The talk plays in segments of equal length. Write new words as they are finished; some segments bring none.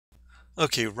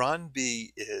Okay, Ron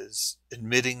B is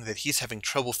admitting that he's having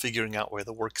trouble figuring out where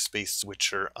the workspace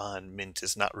switcher on Mint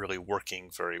is not really working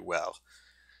very well.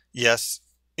 Yes,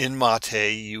 in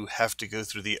Mate, you have to go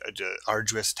through the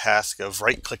arduous task of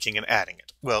right-clicking and adding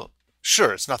it. Well,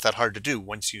 sure, it's not that hard to do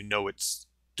once you know it's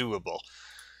doable.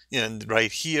 And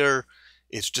right here,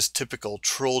 it's just typical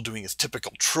troll doing his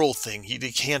typical troll thing. He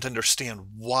can't understand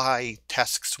why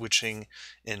task switching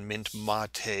in Mint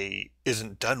Mate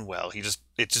isn't done well. It's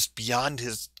just beyond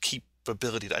his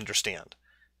capability to understand.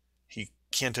 He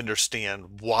can't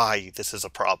understand why this is a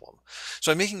problem.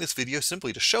 So I'm making this video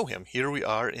simply to show him. Here we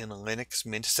are in Linux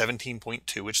Mint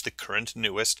 17.2, which is the current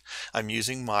newest. I'm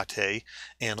using Mate,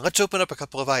 and let's open up a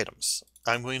couple of items.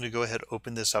 I'm going to go ahead and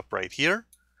open this up right here.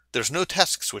 There's no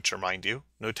task switcher, mind you,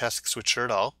 no task switcher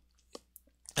at all.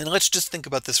 And let's just think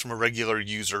about this from a regular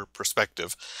user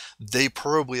perspective. They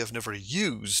probably have never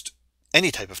used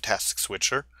any type of task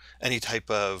switcher, any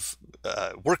type of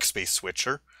workspace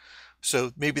switcher.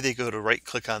 So maybe they go to right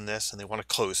click on this and they want to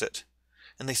close it.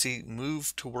 And they see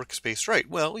move to workspace right.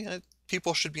 Well, yeah,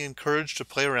 people should be encouraged to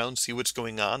play around, see what's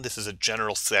going on. This is a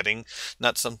general setting,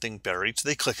 not something buried. So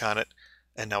they click on it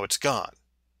and now it's gone.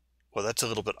 Well, that's a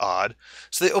little bit odd.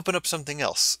 So they open up something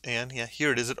else, and yeah,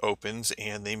 here it is, it opens,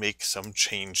 and they make some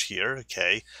change here.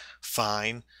 Okay,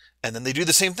 fine. And then they do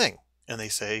the same thing, and they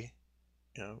say,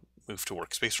 move to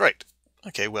workspace right.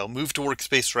 Okay, well, move to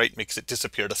workspace right makes it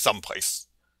disappear to someplace.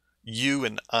 You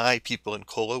and I, people in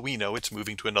Cola, we know it's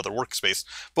moving to another workspace.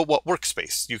 But what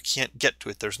workspace? You can't get to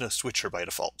it. There's no switcher by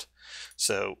default.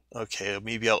 So, okay,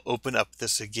 maybe I'll open up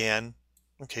this again.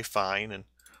 Okay, fine, and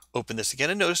open this again,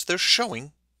 and notice they're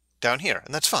showing down here,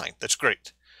 and that's fine. That's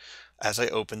great. As I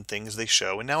open things, they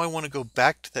show, and now I want to go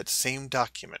back to that same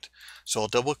document. So I'll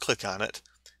double click on it,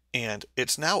 and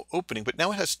it's now opening, but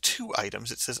now it has two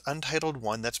items. It says Untitled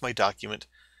 1, that's my document,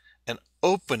 and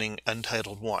Opening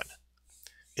Untitled 1.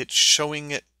 It's showing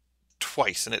it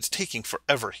twice, and it's taking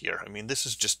forever here. I mean, this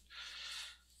is just,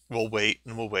 we'll wait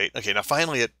and we'll wait. Okay, now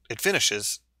finally it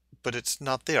finishes, but it's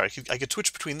not there. I could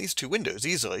switch between these two windows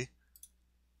easily.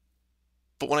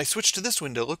 But when I switch to this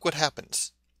window, look what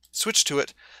happens. Switch to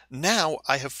it. Now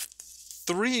I have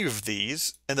three of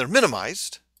these, and they're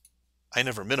minimized. I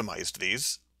never minimized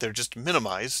these. They're just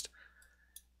minimized.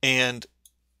 And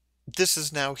this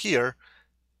is now here.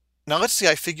 Now let's see,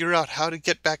 I figure out how to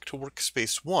get back to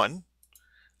workspace 1.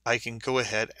 I can go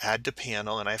ahead, add to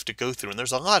panel, and I have to go through, and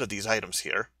there's a lot of these items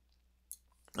here.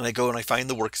 And I go and I find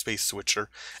the workspace switcher,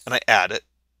 and I add it,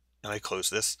 and I close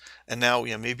this. And now,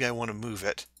 maybe I want to move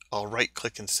it. I'll right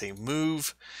click and say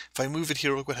move. If I move it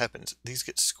here, look what happens. These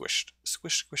get squished.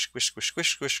 Squish, squish, squish, squish,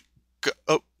 squish, squish. Go.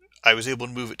 Oh, I was able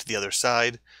to move it to the other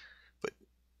side, but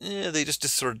they just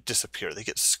sort of disappear. They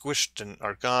get squished and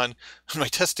are gone. In my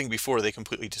testing before, they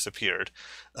completely disappeared.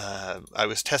 I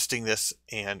was testing this,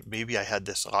 and maybe I had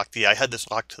this locked. Yeah, I had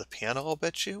this locked to the panel, I'll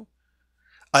bet you.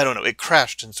 I don't know. It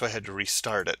crashed, and so I had to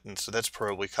restart it, and so that's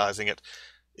probably causing it.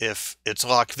 If it's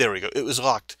locked, there we go. It was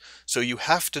locked. So you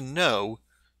have to know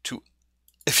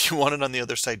if you want it on the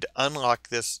other side, to unlock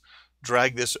this,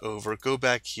 drag this over, go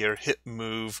back here, hit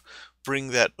move, bring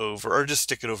that over, or just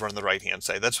stick it over on the right hand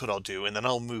side. That's what I'll do, and then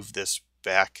I'll move this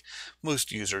back.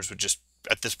 Most users would just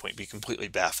at this point be completely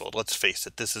baffled. Let's face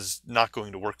it, this is not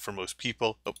going to work for most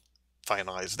people. Oh,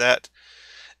 finalize that.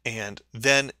 And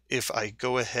then if I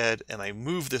go ahead and I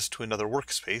move this to another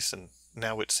workspace, and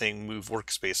now it's saying move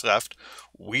workspace left,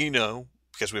 we know,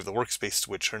 because we have the workspace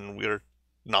switcher and we're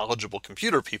knowledgeable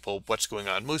computer people, what's going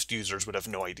on. Most users would have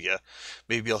no idea.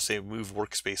 Maybe I'll say move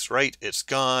workspace right, it's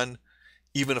gone.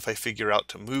 Even if I figure out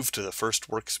to move to the first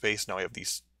workspace, now I have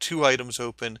these two items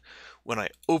open. When I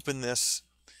open this,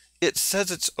 it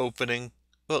says it's opening.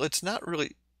 Well, it's not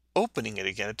really opening it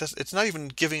again. It's not even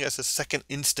giving us a second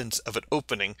instance of it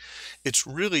opening. It's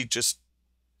really just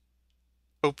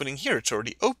opening here. It's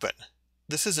already open.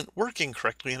 This isn't working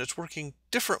correctly, and it's working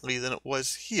differently than it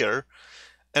was here.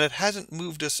 And it hasn't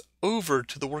moved us over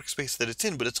to the workspace that it's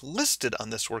in, but it's listed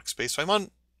on this workspace. So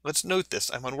let's note this,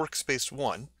 I'm on workspace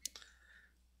 1,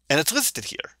 and it's listed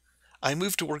here. I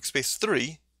move to workspace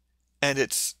 3, and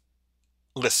it's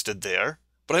listed there,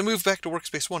 but I move back to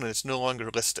workspace 1, and it's no longer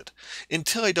listed.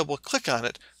 Until I double click on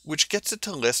it, which gets it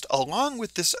to list along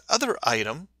with this other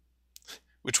item,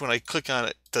 which when I click on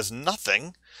it does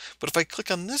nothing. But if I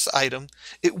click on this item,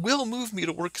 it will move me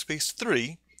to workspace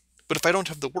 3, but if I don't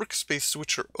have the workspace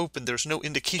switcher open, there's no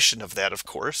indication of that, of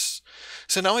course.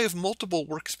 So now I have multiple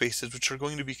workspaces, which are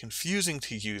going to be confusing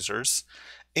to users,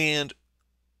 and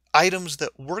items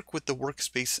that work with the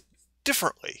workspace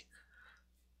differently.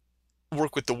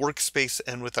 Work with the workspace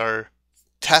and with our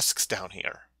tasks down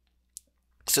here.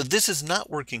 So this is not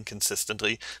working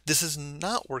consistently. This is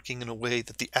not working in a way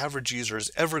that the average user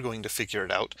is ever going to figure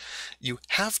it out. You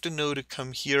have to know to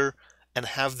come here and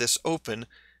have this open.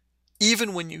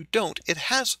 Even when you don't, it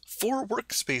has 4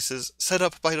 workspaces set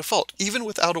up by default, even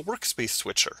without a workspace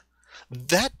switcher.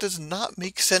 That does not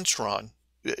make sense, Ron.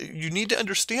 You need to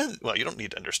understand, well, you don't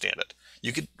need to understand it.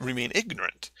 You could remain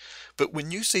ignorant. But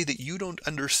when you say that you don't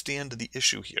understand the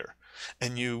issue here,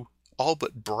 and you all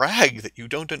but brag that you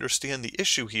don't understand the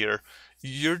issue here,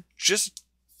 you're just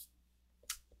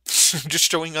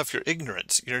just showing off your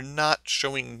ignorance. You're not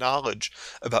showing knowledge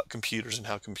about computers and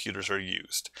how computers are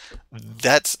used.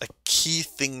 That's a key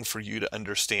thing for you to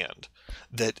understand,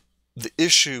 that the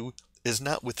issue is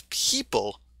not with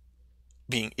people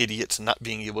being idiots and not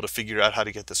being able to figure out how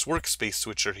to get this workspace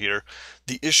switcher here.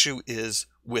 The issue is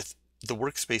with the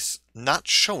workspace not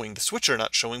showing, the switcher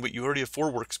not showing, but you already have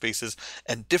 4 workspaces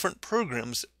and different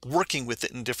programs working with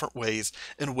it in different ways,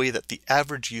 in a way that the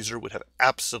average user would have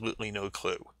absolutely no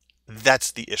clue.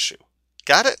 That's the issue.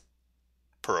 Got it?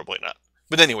 Probably not.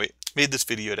 But anyway, made this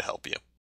video to help you.